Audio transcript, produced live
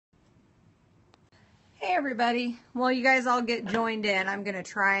Hey everybody. Well, you guys all get joined in. I'm going to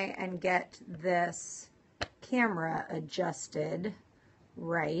try and get this camera adjusted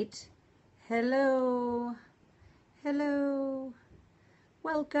right. Hello. Hello.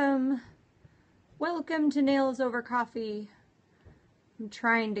 Welcome. Welcome to Nails Over Coffee. I'm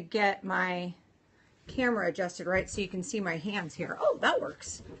trying to get my camera adjusted right so you can see my hands here. Oh, that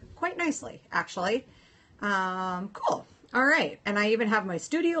works quite nicely, actually. Cool. All right, and I even have my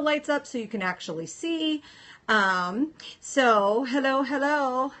studio lights up so you can actually see. So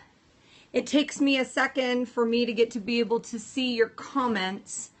hello. It takes me a second for me to get to be able to see your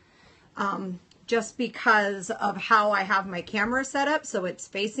comments, just because of how I have my camera set up, so it's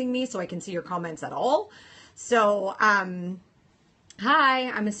facing me so I can see your comments at all. So, hi,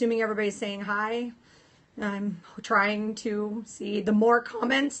 I'm assuming everybody's saying hi. I'm trying to see the more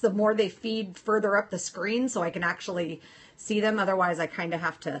comments, the more they feed further up the screen so I can actually see them. Otherwise, I kind of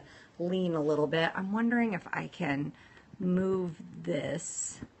have to lean a little bit. I'm wondering if I can move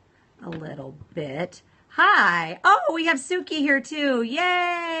this a little bit. Hi. Oh, we have Suki here too.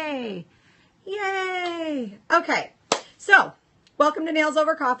 Yay. Yay. Okay. So, welcome to Nails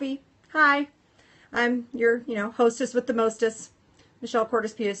Over Coffee. Hi. I'm your, hostess with the mostest, Michelle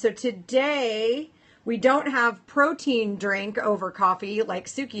Cordes Pugh. So today, we don't have protein drink over coffee like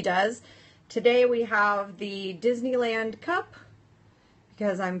Suki does. Today we have the Disneyland cup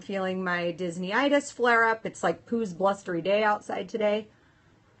because I'm feeling my Disney-itis flare up. It's like Pooh's blustery day outside today.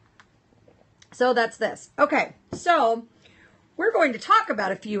 So that's this. Okay, so we're going to talk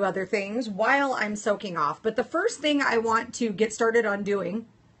about a few other things while I'm soaking off. But the first thing I want to get started on doing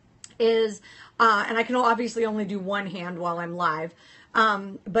is, and I can obviously only do one hand while I'm live,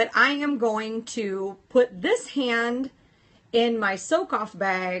 but I am going to put this hand in my soak-off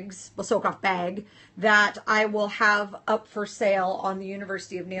bag that I will have up for sale on the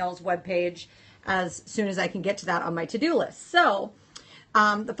University of Nails webpage as soon as I can get to that on my to-do list. So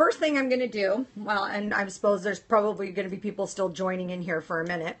the first thing I'm going to do, well, and I suppose there's probably going to be people still joining in here for a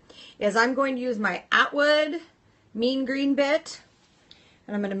minute, is I'm going to use my Atwood Mean Green bit.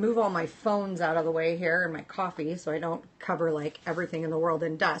 And I'm going to move all my phones out of the way here and my coffee so I don't cover like everything in the world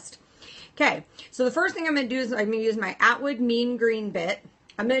in dust. Okay, so the first thing I'm going to do is I'm going to use my Atwood Mean Green bit.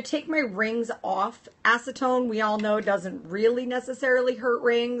 I'm going to take my rings off. Acetone, we all know, doesn't really necessarily hurt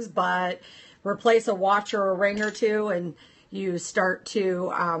rings, but replace a watch or a ring or two and you start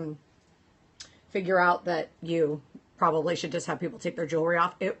to figure out that you probably should just have people take their jewelry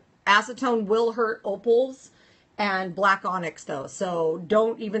off. Acetone will hurt opals and black onyx though, so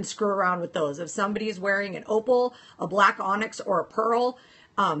don't even screw around with those. If somebody's wearing an opal, a black onyx, or a pearl,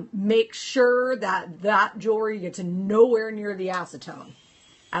 make sure that that jewelry gets nowhere near the acetone.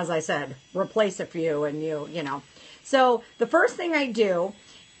 As I said, replace a few and you know. So the first thing I do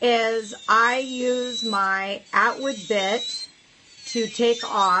is I use my Atwood bit to take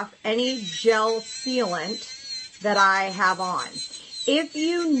off any gel sealant that I have on. If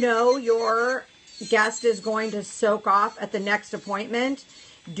you know your guest is going to soak off at the next appointment,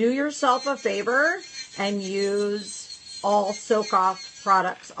 do yourself a favor and use all soak off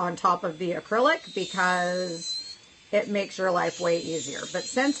products on top of the acrylic because it makes your life way easier. But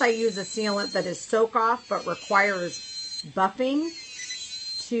since I use a sealant that is soak off but requires buffing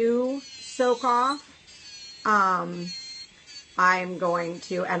to soak off, I'm going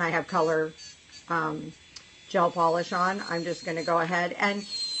to, and I have color gel polish on, I'm just going to go ahead and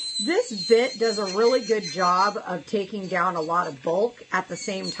this bit does a really good job of taking down a lot of bulk at the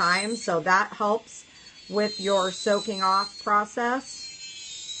same time, so that helps with your soaking off process.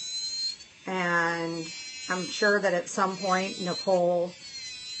 And I'm sure that at some point Nicole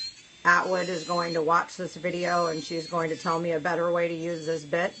Atwood is going to watch this video and she's going to tell me a better way to use this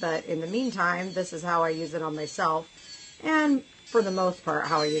bit, but in the meantime, this is how I use it on myself, and for the most part,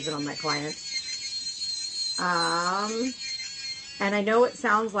 how I use it on my clients. And I know it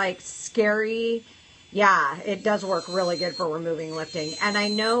sounds like scary. Yeah, it does work really good for removing lifting. And I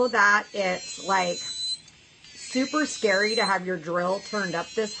know that it's like super scary to have your drill turned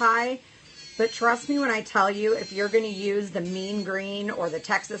up this high. But trust me when I tell you, if you're going to use the Mean Green or the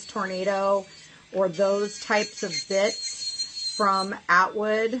Texas Tornado or those types of bits from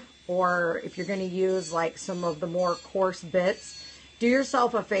Atwood, or if you're going to use like some of the more coarse bits, do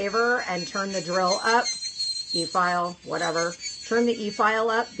yourself a favor and turn the drill up. E-file, whatever. Turn the E-file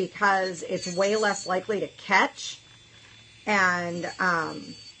up because it's way less likely to catch. And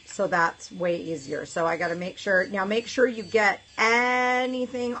so that's way easier. So I got to make sure. Now make sure you get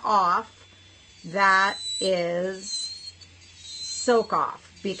anything off that is soak off,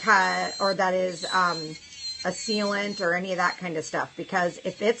 because, or that is a sealant or any of that kind of stuff, because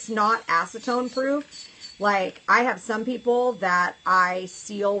if it's not acetone proof, like I have some people that I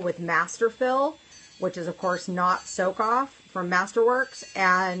seal with Masterfill, which is of course not Soak Off from Masterworks.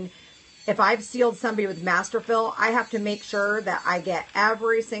 And if I've sealed somebody with Masterfill, I have to make sure that I get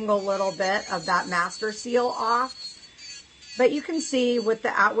every single little bit of that master seal off. But you can see with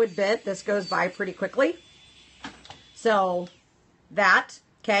the Atwood bit, this goes by pretty quickly. So that,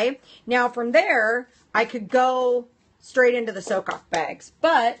 okay. Now from there, I could go straight into the Soak Off bags.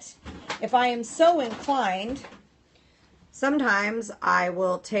 But if I am so inclined, sometimes I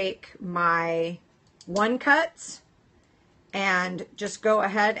will take my one cuts and just go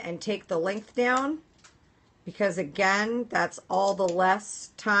ahead and take the length down, because again, that's all the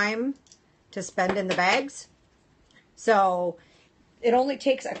less time to spend in the bags. So it only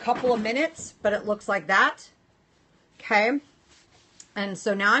takes a couple of minutes, but it looks like that. Okay. And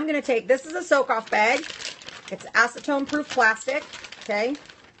so now I'm going to take, this is a Soak Off bag. It's acetone proof plastic. Okay.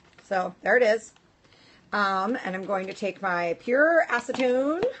 So there it is. And I'm going to take my pure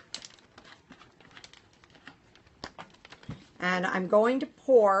acetone, and I'm going to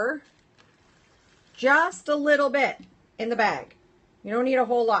pour just a little bit in the bag. You don't need a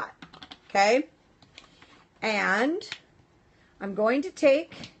whole lot. Okay. And I'm going to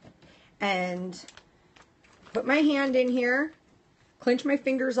take and put my hand in here, clench my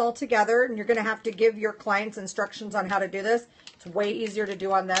fingers all together, and you're going to have to give your clients instructions on how to do this. It's way easier to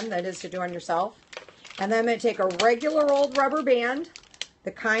do on them than it is to do on yourself. And then I'm going to take a regular old rubber band,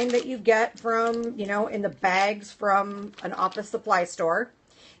 the kind that you get from, you know, in the bags from an office supply store.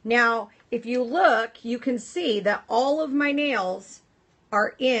 Now, if you look, you can see that all of my nails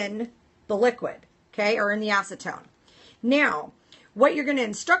are in the liquid. Okay, or in the acetone. Now, what you're going to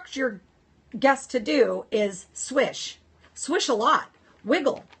instruct your guests to do is swish. Swish a lot.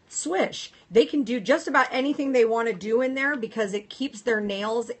 Wiggle. Swish. They can do just about anything they want to do in there because it keeps their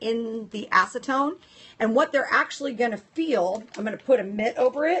nails in the acetone. And what they're actually going to feel, I'm going to put a mitt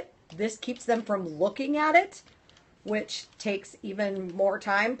over it. This keeps them from looking at it, which takes even more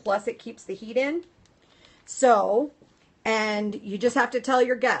time. Plus, it keeps the heat in. So, and you just have to tell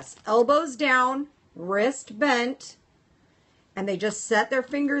your guests, elbows down, wrist bent, and they just set their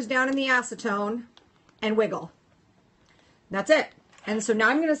fingers down in the acetone and wiggle. That's it. And so now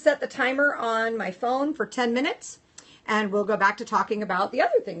I'm going to set the timer on my phone for 10 minutes, and we'll go back to talking about the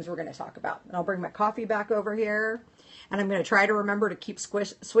other things we're going to talk about. And I'll bring my coffee back over here, and I'm going to try to remember to keep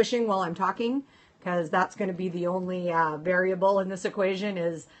swishing while I'm talking, because that's going to be the only variable in this equation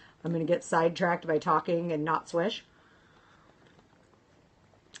is I'm going to get sidetracked by talking and not swish.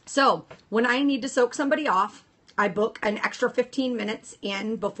 So when I need to soak somebody off, I book an extra 15 minutes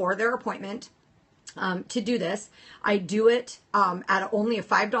in before their appointment to do this. I do it at only a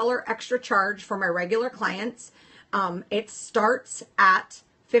 $5 extra charge for my regular clients. It starts at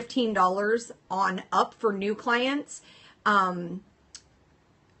 $15 on up for new clients,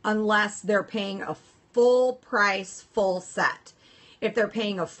 unless they're paying a full price, full set. If they're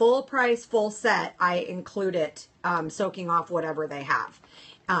paying a full price, full set, I include it soaking off whatever they have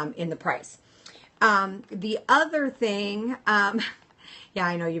in the price. The other thing, yeah,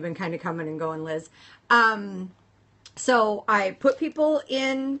 I know you've been kind of coming and going, Liz. So I put people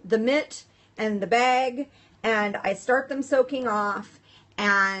in the mitt and the bag, and I start them soaking off.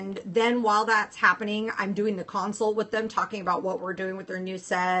 And then while that's happening, I'm doing the consult with them, talking about what we're doing with their new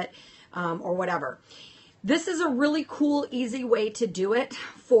set or whatever. This is a really cool, easy way to do it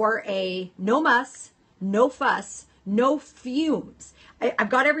for a no muss, no fuss, no fumes. I've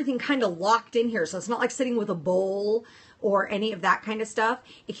got everything kind of locked in here, so it's not like sitting with a bowl or any of that kind of stuff.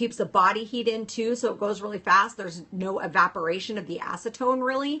 It keeps the body heat in too, so it goes really fast. There's no evaporation of the acetone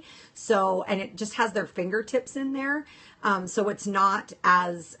really. So, and it just has their fingertips in there. So it's not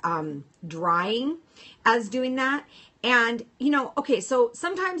as drying as doing that. And, you know, okay, so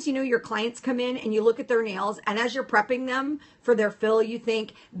sometimes, you know, your clients come in and you look at their nails, and as you're prepping them for their fill, you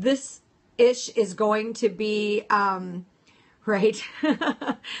think this ish is going to be, right?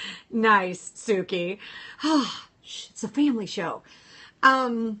 Nice, Suki. Oh, it's a family show.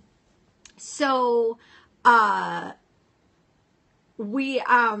 We,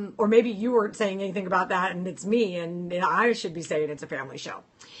 or maybe you weren't saying anything about that and it's me and I should be saying it's a family show.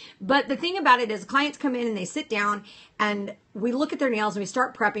 But the thing about it is clients come in and they sit down and we look at their nails and we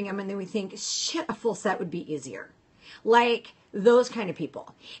start prepping them and then we think, shit, a full set would be easier. Like those kind of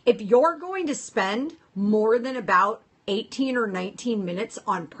people. If you're going to spend more than about 18 or 19 minutes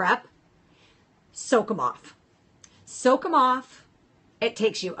on prep, soak them off. Soak them off. It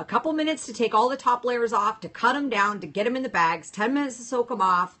takes you a couple minutes to take all the top layers off, to cut them down, to get them in the bags, 10 minutes to soak them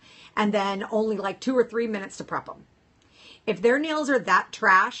off, and then only like 2 or 3 minutes to prep them. If their nails are that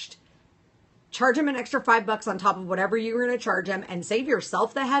trashed, charge them an extra $5 on top of whatever you're going to charge them and save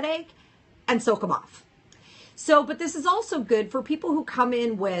yourself the headache and soak them off. So, but this is also good for people who come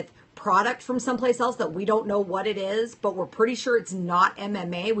in with product from someplace else that we don't know what it is, but we're pretty sure it's not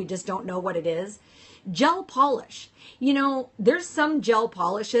MMA. We just don't know what it is. Gel polish. You know, there's some gel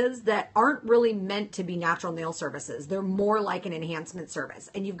polishes that aren't really meant to be natural nail services. They're more like an enhancement service.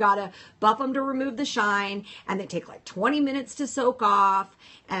 And you've got to buff them to remove the shine, and they take like 20 minutes to soak off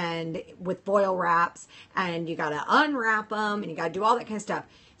and with foil wraps, and you got to unwrap them, and you got to do all that kind of stuff.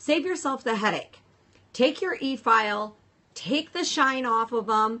 Save yourself the headache. Take your e-file, take the shine off of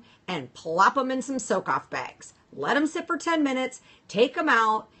them, and plop them in some soak-off bags. Let them sit for 10 minutes, take them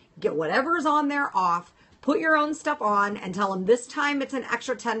out, get whatever's on there off, put your own stuff on, and tell them this time it's an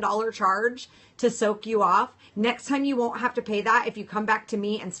extra $10 charge to soak you off. Next time you won't have to pay that. If you come back to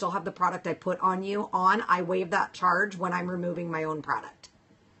me and still have the product I put on you on, I waive that charge when I'm removing my own product.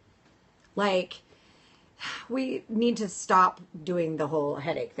 Like, we need to stop doing the whole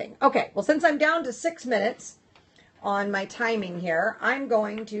headache thing. Okay, well, since I'm down to 6 minutes on my timing here, I'm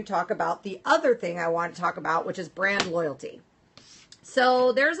going to talk about the other thing I want to talk about, which is brand loyalty.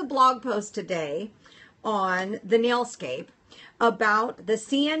 So there's a blog post today on the Nailscape about the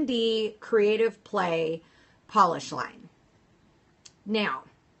CND Creative Play polish line. Now,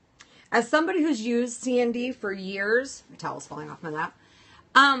 as somebody who's used CND for years, my towel's falling off my lap,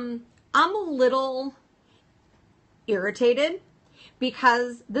 I'm a little irritated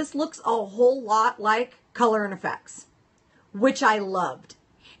because this looks a whole lot like Color and Effects, which I loved.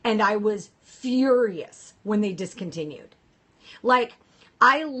 And I was furious when they discontinued. Like,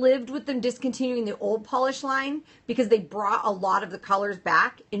 I lived with them discontinuing the old polish line because they brought a lot of the colors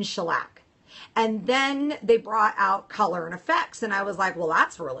back in shellac. And then they brought out Color and Effects, and I was like, well,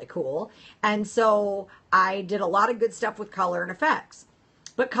 that's really cool. And so I did a lot of good stuff with Color and Effects.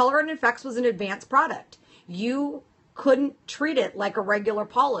 But Color and Effects was an advanced product. You couldn't treat it like a regular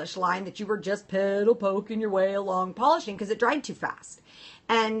polish line that you were just pedal poking your way along polishing because it dried too fast.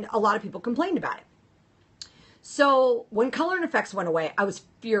 And a lot of people complained about it. So when Color and Effects went away, I was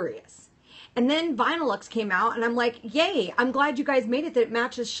furious. And then Vinylux came out, and I'm like, yay, I'm glad you guys made it that it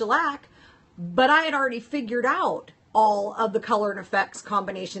matches shellac. But I had already figured out all of the Color and Effects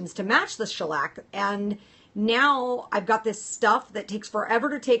combinations to match the shellac. And now I've got this stuff that takes forever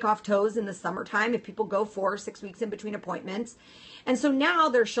to take off toes in the summertime if people go 4 or 6 weeks in between appointments. And so now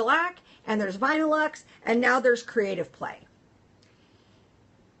there's shellac, and there's Vinylux, and now there's Creative Play.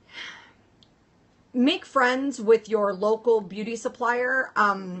 Make friends with your local beauty supplier.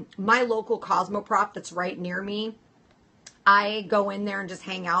 My local Cosmoprof that's right near me, I go in there and just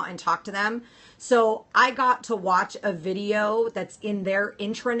hang out and talk to them. So I got to watch a video that's in their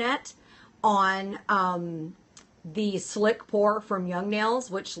intranet on the Slick Pour from Young Nails,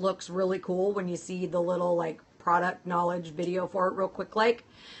 which looks really cool when you see the little like product knowledge video for it real quick like.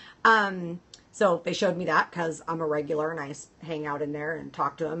 So they showed me that because I'm a regular and I hang out in there and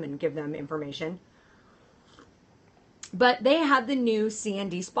talk to them and give them information. But they had the new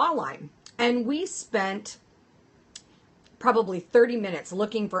CND spa line, and we spent probably 30 minutes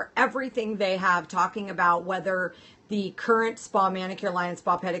looking for everything they have, talking about whether the current spa manicure line,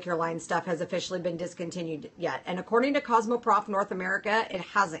 spa pedicure line stuff has officially been discontinued yet. And according to Cosmoprof North America, it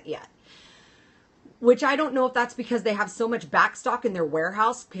hasn't yet. Which I don't know if that's because they have so much backstock in their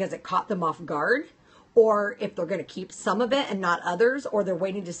warehouse because it caught them off guard, or if they're going to keep some of it and not others, or they're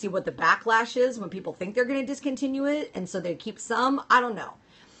waiting to see what the backlash is when people think they're going to discontinue it, and so they keep some. I don't know.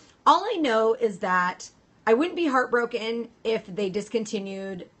 All I know is that I wouldn't be heartbroken if they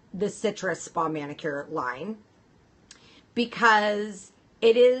discontinued the Citrus Spa Manicure line, because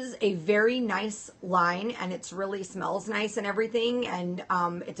it is a very nice line, and it really smells nice and everything, and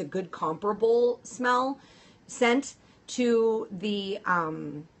it's a good comparable scent to the...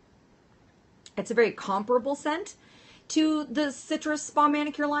 It's a very comparable scent to the Citrus Spa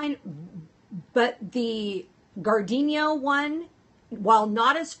Manicure line, but the Gardenia one, while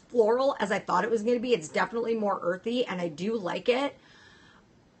not as floral as I thought it was going to be, it's definitely more earthy, and I do like it.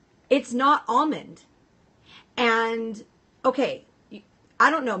 It's not almond. And, okay, I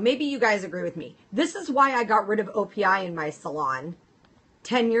don't know, maybe you guys agree with me. This is why I got rid of OPI in my salon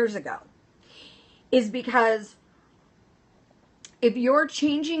 10 years ago, is because if you're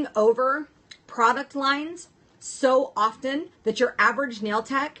changing over product lines so often that your average nail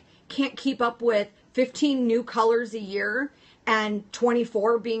tech can't keep up with 15 new colors a year and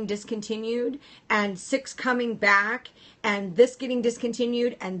 24 being discontinued and 6 coming back and this getting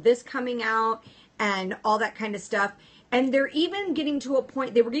discontinued and this coming out and all that kind of stuff. And they're even getting to a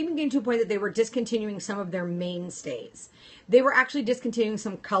point, they were even getting to a point that they were discontinuing some of their mainstays. They were actually discontinuing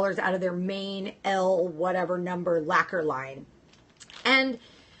some colors out of their main L whatever number lacquer line. And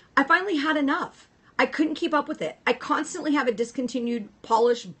I finally had enough. I couldn't keep up with it. I constantly have a discontinued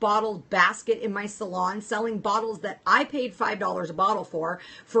polished bottle basket in my salon selling bottles that I paid $5 a bottle for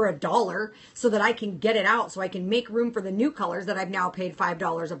 $1 so that I can get it out so I can make room for the new colors that I've now paid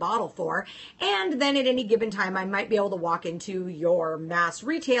 $5 a bottle for. And then at any given time, I might be able to walk into your mass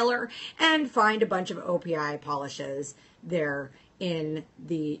retailer and find a bunch of OPI polishes there in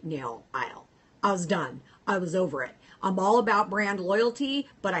the nail aisle. I was done. I was over it. I'm all about brand loyalty,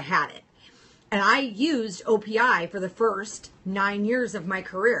 but I had it. And I used OPI for the first 9 years of my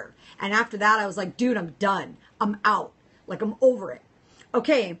career. And after that, I was like, dude, I'm done. I'm out. Like, I'm over it.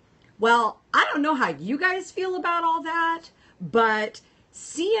 Okay, well, I don't know how you guys feel about all that, but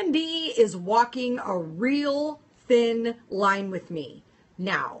C&D is walking a real thin line with me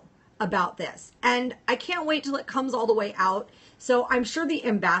now about this. And I can't wait till it comes all the way out. So I'm sure the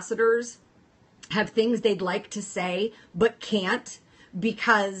ambassadors have things they'd like to say, but can't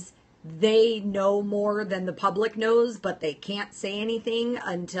because they know more than the public knows, but they can't say anything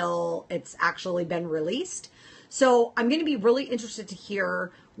until it's actually been released. So I'm going to be really interested to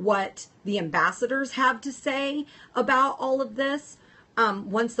hear what the ambassadors have to say about all of this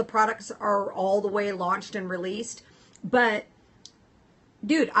once the products are all the way launched and released. But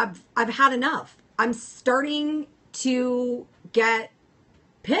dude, I've had enough. I'm starting to get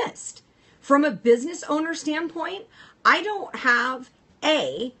pissed. From a business owner standpoint, I don't have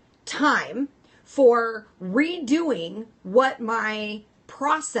time for redoing what my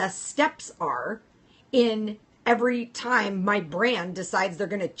process steps are in every time my brand decides they're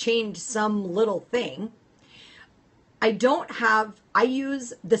going to change some little thing. I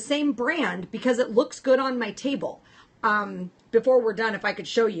use the same brand because it looks good on my table. Before we're done, if I could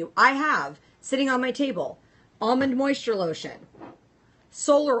show you, I have sitting on my table, Almond Moisture Lotion,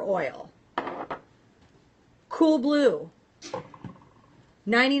 Solar Oil, Cool Blue,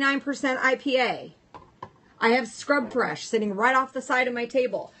 99% IPA. I have Scrub Fresh sitting right off the side of my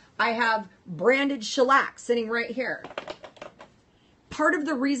table. I have branded shellac sitting right here. Part of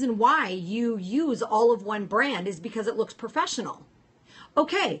the reason why you use all of one brand is because it looks professional.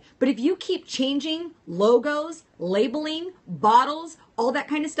 Okay, but if you keep changing logos, labeling, bottles, all that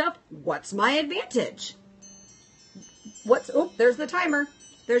kind of stuff, what's my advantage? There's the timer.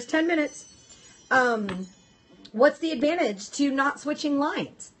 There's 10 minutes. What's the advantage to not switching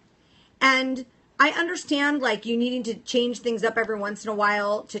lines? And I understand like you needing to change things up every once in a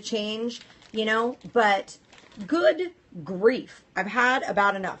while to change, but good grief. I've had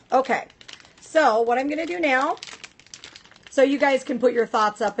about enough. Okay. So what I'm going to do now, so you guys can put your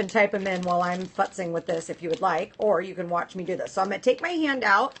thoughts up and type them in while I'm futzing with this if you would like, or you can watch me do this. So I'm going to take my hand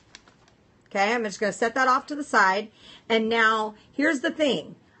out. Okay. I'm just going to set that off to the side. And now here's the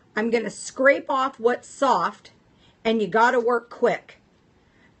thing. I'm going to scrape off what's soft. And you got to work quick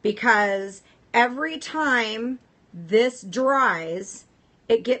because every time this dries,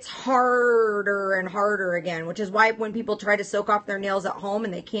 it gets harder and harder again, which is why when people try to soak off their nails at home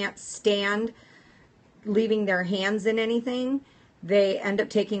and they can't stand leaving their hands in anything, they end up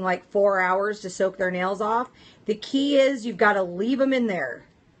taking like 4 hours to soak their nails off. The key is you've got to leave them in there.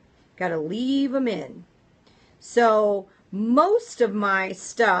 Got to leave them in. So most of my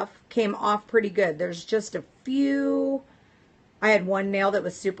stuff came off pretty good. There's just a few. I had one nail that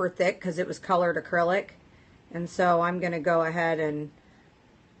was super thick because it was colored acrylic. And so I'm going to go ahead and...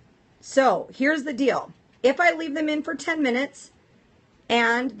 So here's the deal. If I leave them in for 10 minutes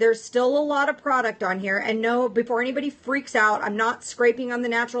and there's still a lot of product on here, and no, before anybody freaks out, I'm not scraping on the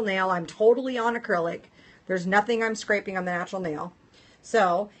natural nail. I'm totally on acrylic. There's nothing I'm scraping on the natural nail.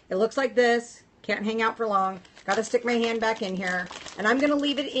 So it looks like this. Can't hang out for long. Got to stick my hand back in here. And I'm going to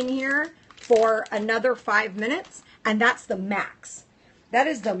leave it in here for another 5 minutes. And that's the max. That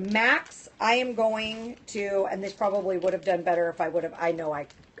is the max I am going to, and this probably would have done better if I would have, I know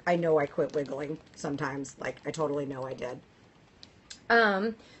I quit wiggling sometimes. Like, I totally know I did. So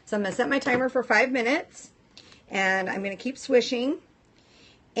I'm going to set my timer for 5 minutes. And I'm going to keep swishing.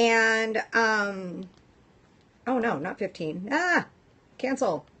 And, oh no, not 15.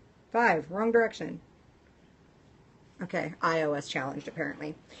 Cancel. 5, wrong direction. Okay, iOS challenged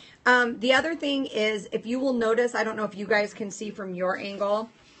apparently. The other thing is, if you will notice, I don't know if you guys can see from your angle,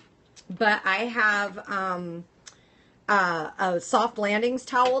 but I have a soft landings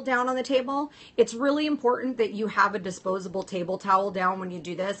towel down on the table. It's really important that you have a disposable table towel down when you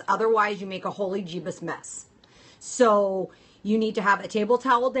do this. Otherwise, you make a holy jeebus mess. So you need to have a table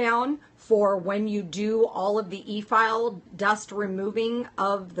towel down for when you do all of the e-file dust removing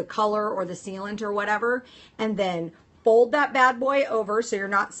of the color or the sealant or whatever, and then fold that bad boy over so you're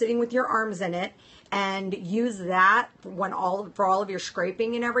not sitting with your arms in it, and use that for all of your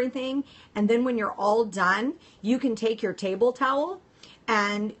scraping and everything. And then when you're all done, you can take your table towel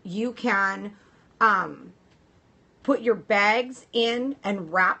and you can put your bags in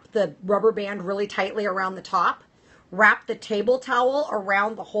and wrap the rubber band really tightly around the top. Wrap the table towel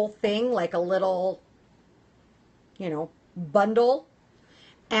around the whole thing like a little, bundle,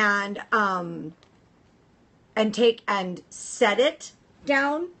 and take and set it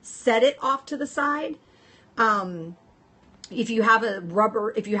down, set it off to the side. If you have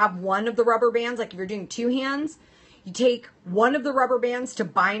one of the rubber bands, like if you're doing two hands, you take one of the rubber bands to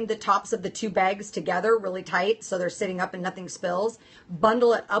bind the tops of the two bags together really tight so they're sitting up and nothing spills.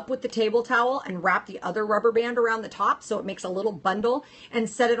 Bundle it up with the table towel and wrap the other rubber band around the top so it makes a little bundle, and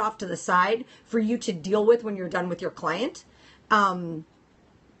set it off to the side for you to deal with when you're done with your client,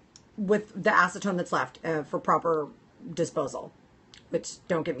 with the acetone that's left for proper disposal. Which,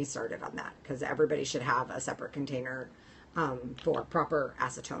 don't get me started on that, because everybody should have a separate container for proper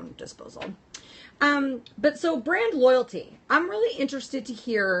acetone disposal. But so brand loyalty, I'm really interested to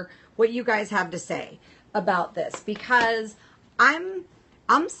hear what you guys have to say about this, because I'm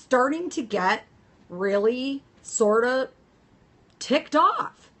starting to get really sort of ticked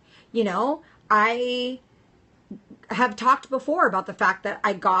off. I have talked before about the fact that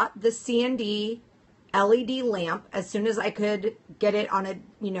I got the C&D LED lamp as soon as I could get it on a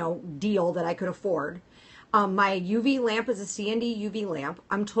deal that I could afford. My UV lamp is a C&D UV lamp.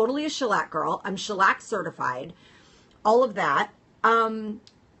 I'm totally a shellac girl. I'm shellac certified. All of that.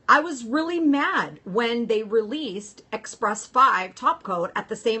 I was really mad when they released Express 5 top coat at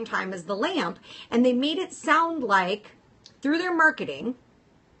the same time as the lamp, and they made it sound like, through their marketing,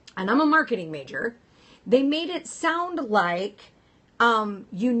 and I'm a marketing major, they made it sound like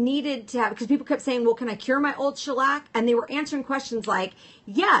you needed to have, because people kept saying, well, can I cure my old shellac? And they were answering questions like,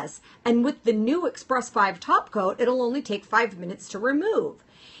 yes. And with the new Express 5 top coat, it'll only take 5 minutes to remove.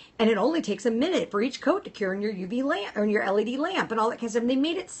 And it only takes a minute for each coat to cure in your UV lamp or in your LED lamp and all that kind of stuff. And they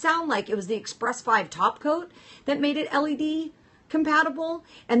made it sound like it was the Express 5 top coat that made it LED compatible.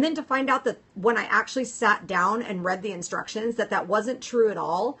 And then to find out that when I actually sat down and read the instructions, that wasn't true at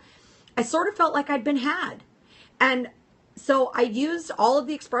all, I sort of felt like I'd been had. And so I used all of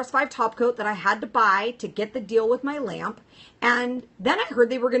the Express 5 top coat that I had to buy to get the deal with my lamp. And then I heard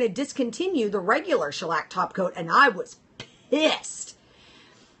they were going to discontinue the regular shellac top coat, and I was pissed.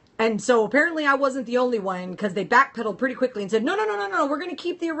 And so apparently I wasn't the only one, because they backpedaled pretty quickly and said, no, we're going to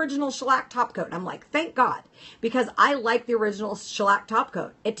keep the original shellac top coat. And I'm like, thank God, because I like the original shellac top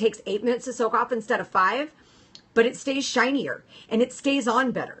coat. It takes 8 minutes to soak off instead of 5, but it stays shinier and it stays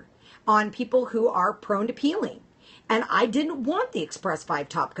on better on people who are prone to peeling. And I didn't want the Express 5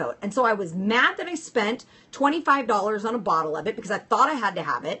 top coat. And so I was mad that I spent $25 on a bottle of it because I thought I had to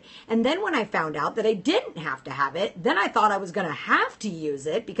have it. And then when I found out that I didn't have to have it, then I thought I was going to have to use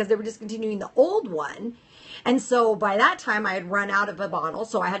it because they were discontinuing the old one. And so by that time I had run out of a bottle.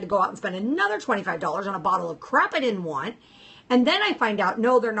 So I had to go out and spend another $25 on a bottle of crap I didn't want. And then I find out,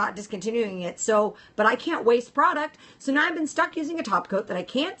 no, they're not discontinuing it. So, but I can't waste product. So now I've been stuck using a top coat that I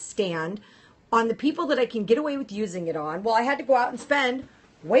can't stand on the people that I can get away with using it on. Well, I had to go out and spend,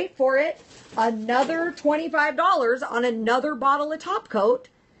 wait for it, another $25 on another bottle of top coat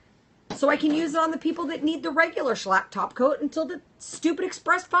so I can use it on the people that need the regular shellac top coat until the stupid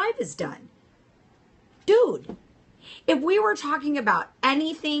Express 5 is done. Dude, if we were talking about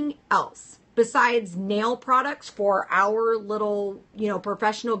anything else besides nail products for our little,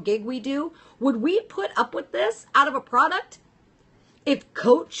 professional gig we do, would we put up with this out of a product? If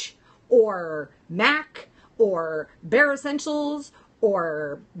Coach or MAC or Bare Essentials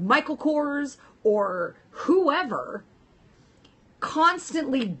or Michael Kors or whoever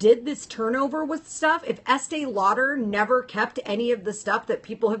constantly did this turnover with stuff, if Estee Lauder never kept any of the stuff that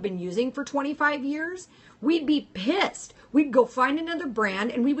people have been using for 25 years, we'd be pissed. We'd go find another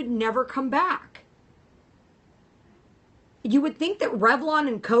brand and we would never come back. You would think that Revlon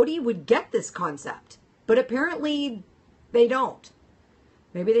and Coty would get this concept, but apparently they don't.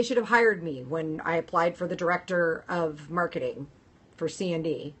 Maybe they should have hired me when I applied for the director of marketing for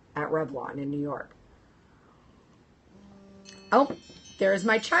C&D at Revlon in New York. Oh, there's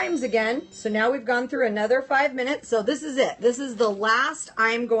my chimes again. So now we've gone through another 5 minutes. So this is it. This is the last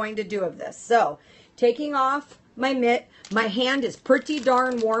I'm going to do of this. So taking off my mitt. My hand is pretty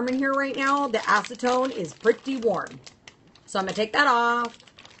darn warm in here right now. The acetone is pretty warm. So I'm going to take that off.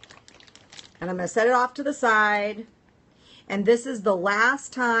 And I'm going to set it off to the side. And this is the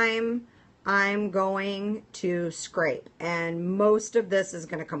last time I'm going to scrape. And most of this is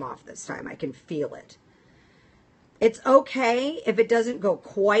going to come off this time. I can feel it. It's okay if it doesn't go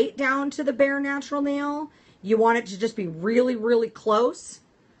quite down to the bare natural nail. You want it to just be really, really close.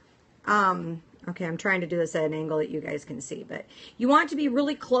 Okay, I'm trying to do this at an angle that you guys can see. But you want it to be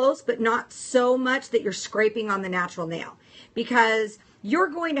really close, but not so much that you're scraping on the natural nail. Because you're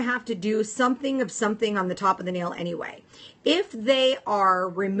going to have to do something of something on the top of the nail anyway. If they are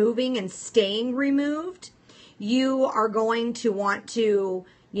removing and staying removed, you are going to want to,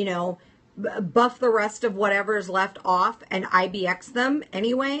 you know, buff the rest of whatever is left off and IBX them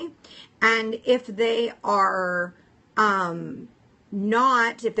anyway. And if they are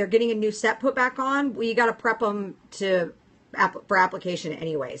not, if they're getting a new set put back on, well, you got to prep them for application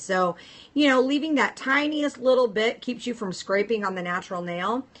anyway. So, you know, leaving that tiniest little bit keeps you from scraping on the natural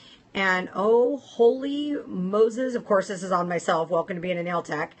nail. And oh, holy Moses, of course, this is on myself. Welcome to being a nail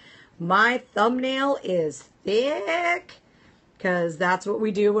tech. My thumbnail is thick because that's what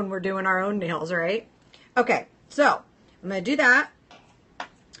we do when we're doing our own nails, right? Okay, so I'm going to do that.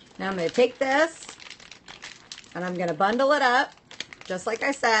 Now I'm going to take this and I'm going to bundle it up, just like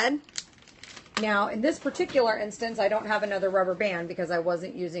I said. Now, in this particular instance, I don't have another rubber band because I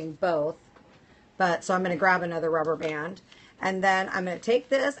wasn't using both. So I'm going to grab another rubber band. And then I'm going to take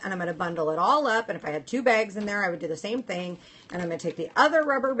this and I'm going to bundle it all up. And if I had 2 bags in there, I would do the same thing. And I'm going to take the other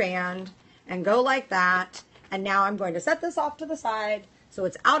rubber band and go like that. And now I'm going to set this off to the side so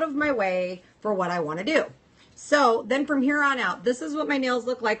it's out of my way for what I want to do. So then from here on out, this is what my nails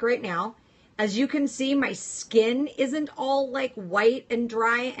look like right now. As you can see, my skin isn't all like white and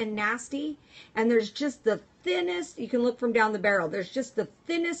dry and nasty. And there's just the thinnest, you can look from down the barrel, there's just the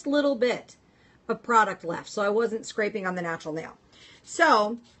thinnest little bit of product left. So I wasn't scraping on the natural nail.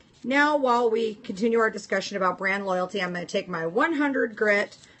 So now while we continue our discussion about brand loyalty, I'm going to take my 100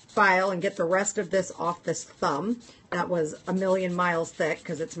 grit file and get the rest of this off this thumb. That was a million miles thick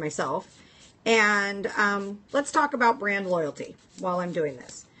because it's myself. And let's talk about brand loyalty while I'm doing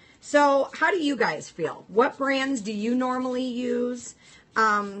this. So how do you guys feel? What brands do you normally use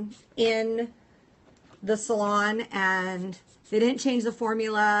in the salon? And they didn't change the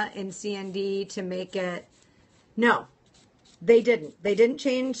formula in CND to make it. No, they didn't. They didn't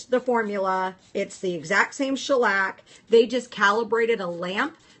change the formula. It's the exact same shellac. They just calibrated a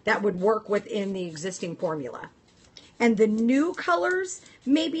lamp that would work within the existing formula. And the new colors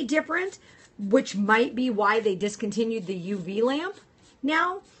may be different, which might be why they discontinued the UV lamp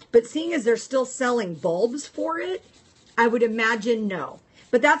now. But seeing as they're still selling bulbs for it, I would imagine no.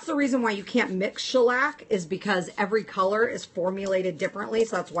 But that's the reason why you can't mix shellac, is because every color is formulated differently.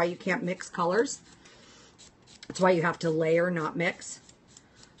 So that's why you can't mix colors. That's why you have to layer, not mix.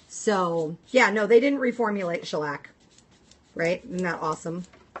 So yeah, no, they didn't reformulate shellac. Right? Isn't that awesome?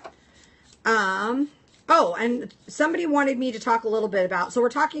 Oh, and somebody wanted me to talk a little bit about, so we're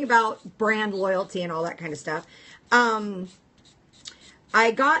talking about brand loyalty and all that kind of stuff.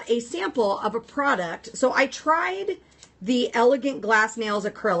 I got a sample of a product. So I tried the Elegant Glass Nails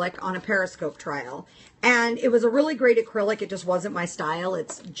acrylic on a Periscope trial, and it was a really great acrylic. It just wasn't my style.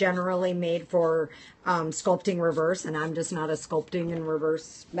 It's generally made for sculpting reverse, and I'm just not a sculpting in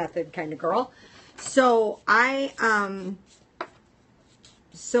reverse method kind of girl.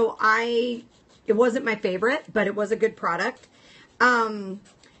 It wasn't my favorite, but it was a good product. But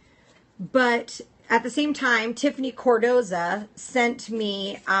at the same time, Tiffany Cordoza sent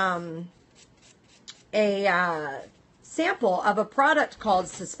me a sample of a product called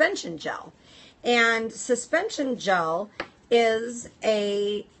Suspension Gel. And Suspension Gel is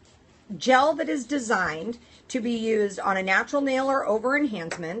a gel that is designed to be used on a natural nail or over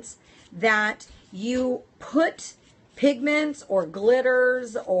enhancements, that you put pigments or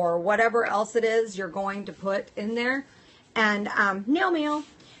glitters or whatever else it is you're going to put in there, and nail mail,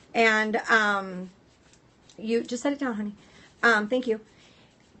 and you just set it down, honey. Thank you.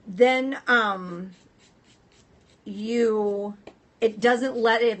 Then it doesn't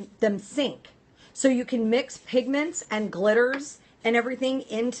let them sink, so you can mix pigments and glitters and everything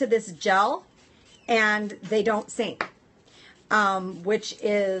into this gel, and they don't sink, which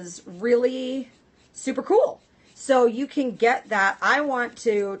is really super cool. So you can get that. I want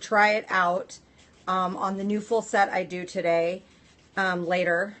to try it out on the new full set I do today,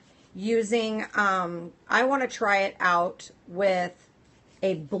 later, using, I want to try it out with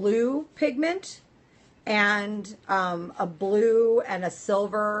a blue pigment and a blue and a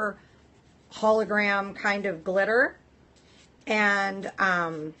silver hologram kind of glitter and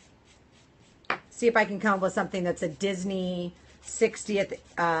see if I can come up with something that's a Disney 60th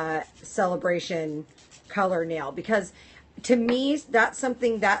celebration color nail, because to me that's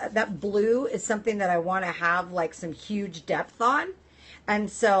something that blue is something that I want to have like some huge depth on, and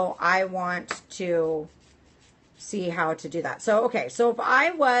so I want to see how to do that. So okay, so if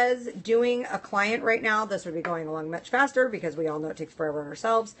I was doing a client right now, this would be going along much faster because we all know it takes forever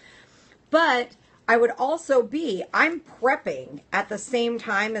ourselves. But I would also be, I'm prepping at the same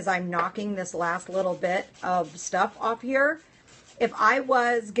time as I'm knocking this last little bit of stuff off here. If I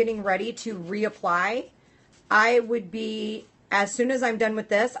was getting ready to reapply, I would be, as soon as I'm done with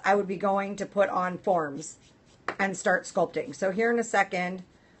this, I would be going to put on forms and start sculpting. So here in a second,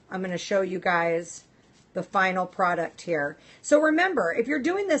 I'm going to show you guys the final product here. So remember, if you're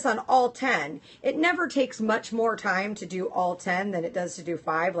doing this on all 10, it never takes much more time to do all 10 than it does to do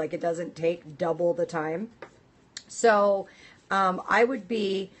 5. Like, it doesn't take double the time. So I would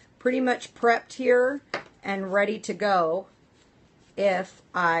be pretty much prepped here and ready to go if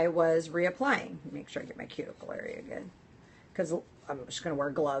I was reapplying. Make sure I get my cuticle area good, because I'm just going to wear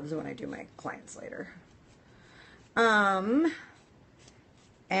gloves when I do my clients later.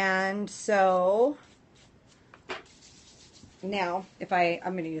 And so now, if I'm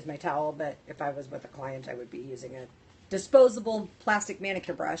going to use my towel, but if I was with a client, I would be using a disposable plastic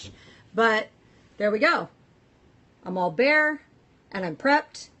manicure brush. But there we go. I'm all bare, and I'm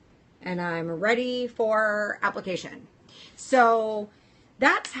prepped, and I'm ready for application. So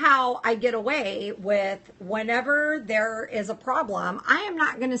that's how I get away with, whenever there is a problem, I am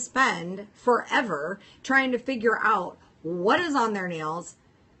not going to spend forever trying to figure out what is on their nails,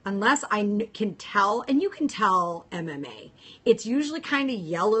 unless I can tell, and you can tell MMA. It's usually kind of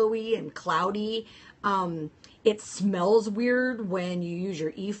yellowy and cloudy. It smells weird when you use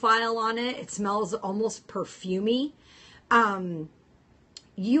your e-file on it. It smells almost perfumey.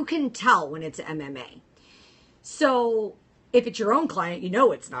 You can tell when it's MMA. So if it's your own client, you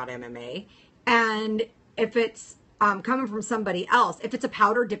know it's not MMA. And if it's coming from somebody else, if it's a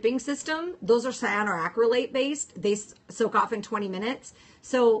powder dipping system, those are cyanoacrylate based. They soak off in 20 minutes.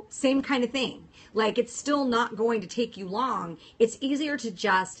 So same kind of thing. Like, it's still not going to take you long. It's easier to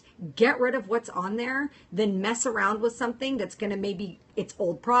just get rid of what's on there than mess around with something that's going to, maybe it's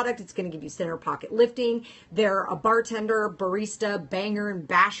old product. It's going to give you center pocket lifting. They're a bartender, barista, banger, and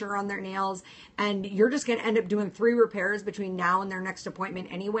basher on their nails. And you're just going to end up doing 3 repairs between now and their next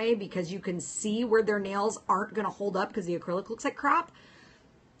appointment anyway, because you can see where their nails aren't going to hold up because the acrylic looks like crap.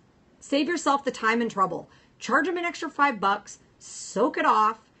 Save yourself the time and trouble. Charge them an extra $5. Soak it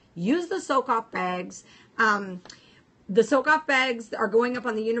off. Use the soak off bags. The soak off bags are going up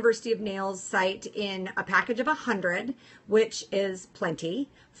on the University of Nails site in a package of 100, which is plenty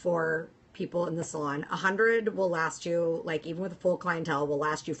for people in the salon. 100 will last you, like, even with a full clientele, will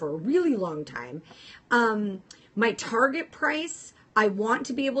last you for a really long time. My target price, I want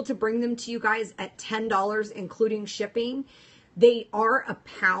to be able to bring them to you guys at $10, including shipping. They are a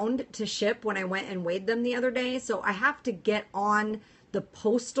pound to ship when I went and weighed them the other day. So I have to get on the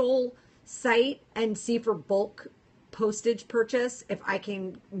postal site and see for bulk postage purchase if I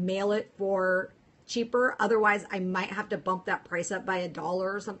can mail it for cheaper. Otherwise, I might have to bump that price up by $1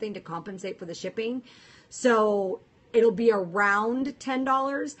 or something to compensate for the shipping. So it'll be around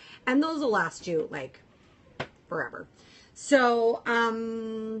 $10, and those will last you like forever. So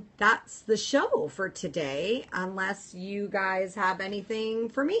that's the show for today, unless you guys have anything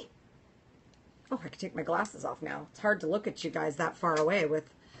for me. Oh, I can take my glasses off now. It's hard to look at you guys that far away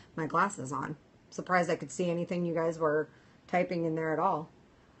with my glasses on. Surprised I could see anything you guys were typing in there at all.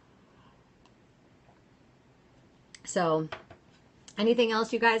 So, anything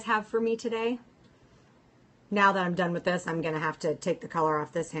else you guys have for me today? Now that I'm done with this, I'm going to have to take the color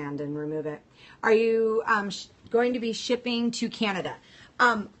off this hand and remove it. Are you going to be shipping to Canada?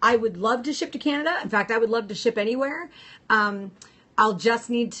 I would love to ship to Canada. In fact, I would love to ship anywhere. I'll just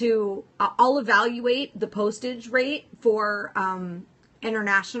need to, I'll evaluate the postage rate for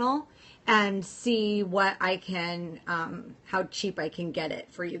international and see what I can, how cheap I can get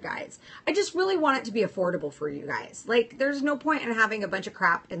it for you guys. I just really want it to be affordable for you guys. Like, there's no point in having a bunch of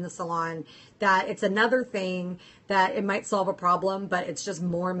crap in the salon that it's another thing that it might solve a problem, but it's just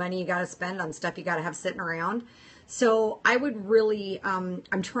more money you got to spend on stuff you got to have sitting around. So I would really, I'm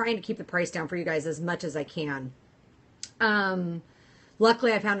trying to keep the price down for you guys as much as I can.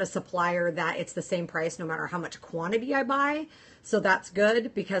 Luckily, I found a supplier that it's the same price no matter how much quantity I buy. So that's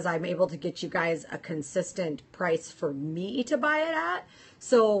good because I'm able to get you guys a consistent price for me to buy it at.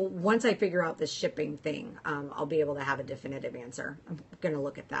 So once I figure out this shipping thing, I'll be able to have a definitive answer. I'm going to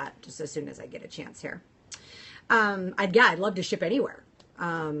look at that just as soon as I get a chance here. I'd love to ship anywhere.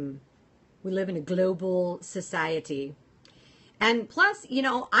 We live in a global society. And plus, you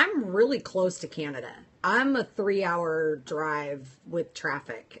know, I'm really close to Canada. I'm a 3-hour drive with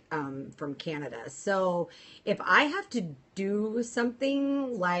traffic from Canada. So if I have to do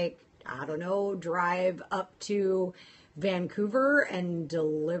something like, I don't know, drive up to Vancouver and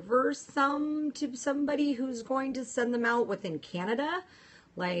deliver some to somebody who's going to send them out within Canada,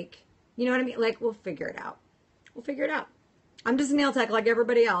 like, you know what I mean? Like, we'll figure it out. We'll figure it out. I'm just a nail tech like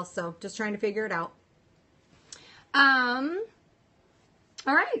everybody else, so just trying to figure it out.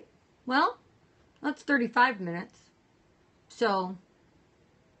 All right. Well, that's 35 minutes. So,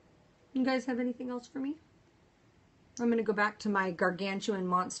 you guys have anything else for me? I'm going to go back to my gargantuan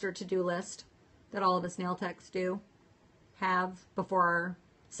monster to-do list that all of us nail techs have before our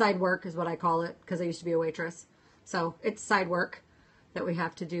side work is what I call it, because I used to be a waitress. So, it's side work that we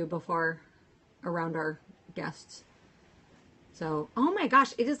have to do before around our guests. So, oh my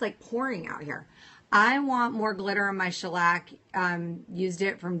gosh, it is like pouring out here. I want more glitter on my shellac. Used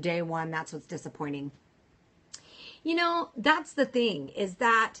it from day one. That's what's disappointing. You know, that's the thing, is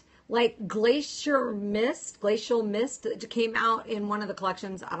that like Glacial Mist that came out in one of the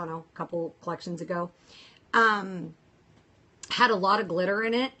collections, I don't know, a couple collections ago, had a lot of glitter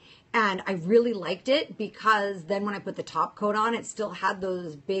in it. And I really liked it because then when I put the top coat on, it still had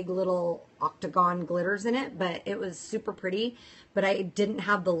those big little octagon glitters in it, but it was super pretty. But I didn't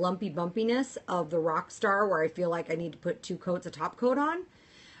have the lumpy bumpiness of the Rockstar where I feel like I need to put 2 coats of top coat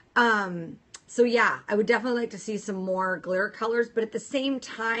on. So yeah, I would definitely like to see some more glitter colors, but at the same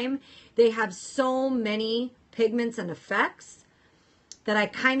time, they have so many pigments and effects that I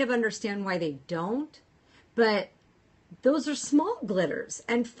kind of understand why they don't. But those are small glitters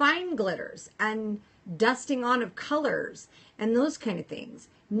and fine glitters and dusting on of colors and those kind of things,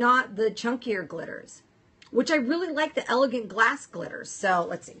 not the chunkier glitters, which I really like the elegant glass glitters. So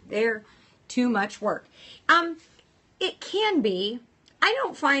let's see, they're too much work. It can be. I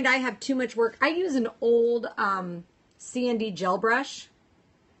don't find I have too much work. I use an old C&D gel brush,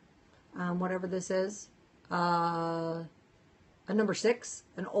 whatever this is, a number 6,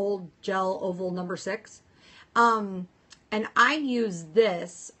 an old gel oval number 6. And I use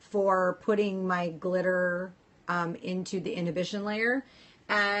this for putting my glitter into the inhibition layer.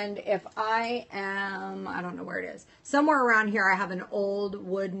 And if I am, I don't know where it is, somewhere around here I have an old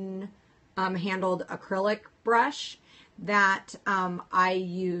wooden handled acrylic brush that I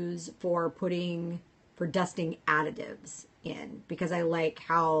use for dusting additives in, because I like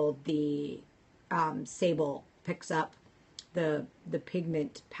how the sable picks up the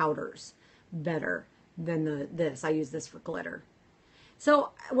pigment powders better than this. I use this for glitter.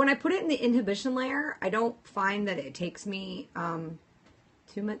 So when I put it in the inhibition layer, I don't find that it takes me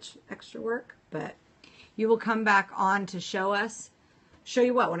too much extra work, but you will come back on to show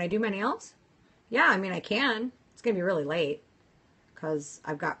you what, when I do my nails? Yeah, I mean, I can. It's going to be really late because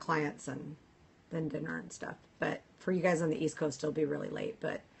I've got clients and then dinner and stuff. But for you guys on the East Coast, it'll be really late.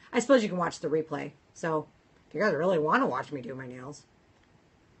 But I suppose you can watch the replay. So if you guys really want to watch me do my nails.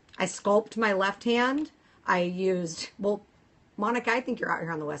 I sculpt my left hand. I used, well, Monica, I think you're out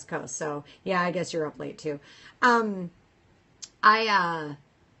here on the West Coast. So yeah, I guess you're up late too. I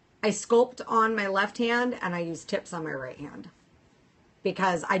sculpt on my left hand and I use tips on my right hand,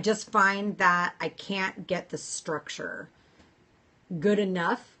 because I just find that I can't get the structure good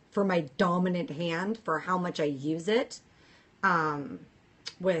enough for my dominant hand for how much I use it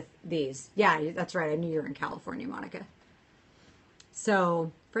with these. Yeah, that's right. I knew you were in California, Monica.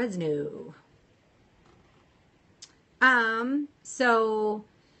 So Fresno.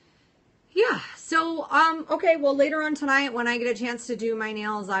 Okay, well, later on tonight, when I get a chance to do my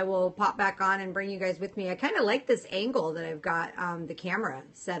nails, I will pop back on and bring you guys with me. I kind of like this angle that I've got the camera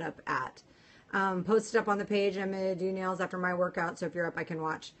set up at. Post it up on the page. I'm going to do nails after my workout, so if you're up, I can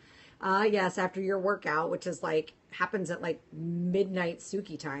watch. Yes, after your workout, which is like, happens at like midnight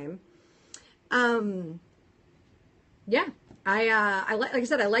Suki time. Yeah, I like I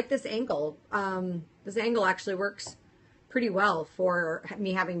said, I like this angle. This angle actually works pretty well for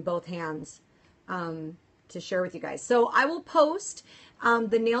me having both hands to share with you guys. So I will post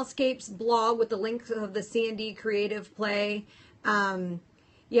the Nailscapes blog with the link of the C&D Creative Play.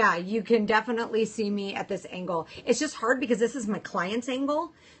 Yeah, you can definitely see me at this angle. It's just hard because this is my client's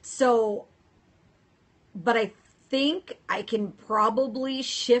angle. So, but I think I can probably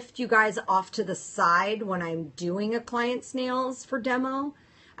shift you guys off to the side when I'm doing a client's nails for demo.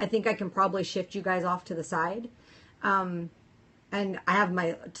 I think I can probably shift you guys off to the side. And I have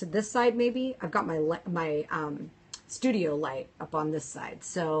my, to this side maybe, I've got my studio light up on this side.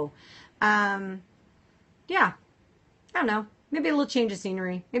 So, yeah, I don't know. Maybe a little change of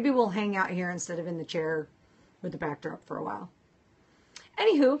scenery. Maybe we'll hang out here instead of in the chair with the backdrop for a while.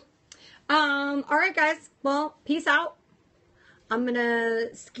 Anywho, all right, guys. Well, peace out. I'm going to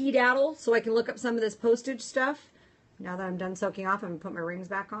skedaddle so I can look up some of this postage stuff. Now that I'm done soaking off, I'm going to put my rings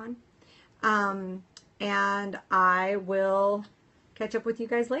back on. And I will catch up with you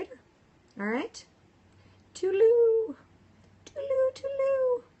guys later. All right? Toodaloo. Toodaloo,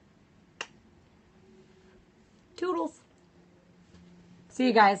 toodaloo. Toodles. See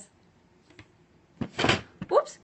you guys.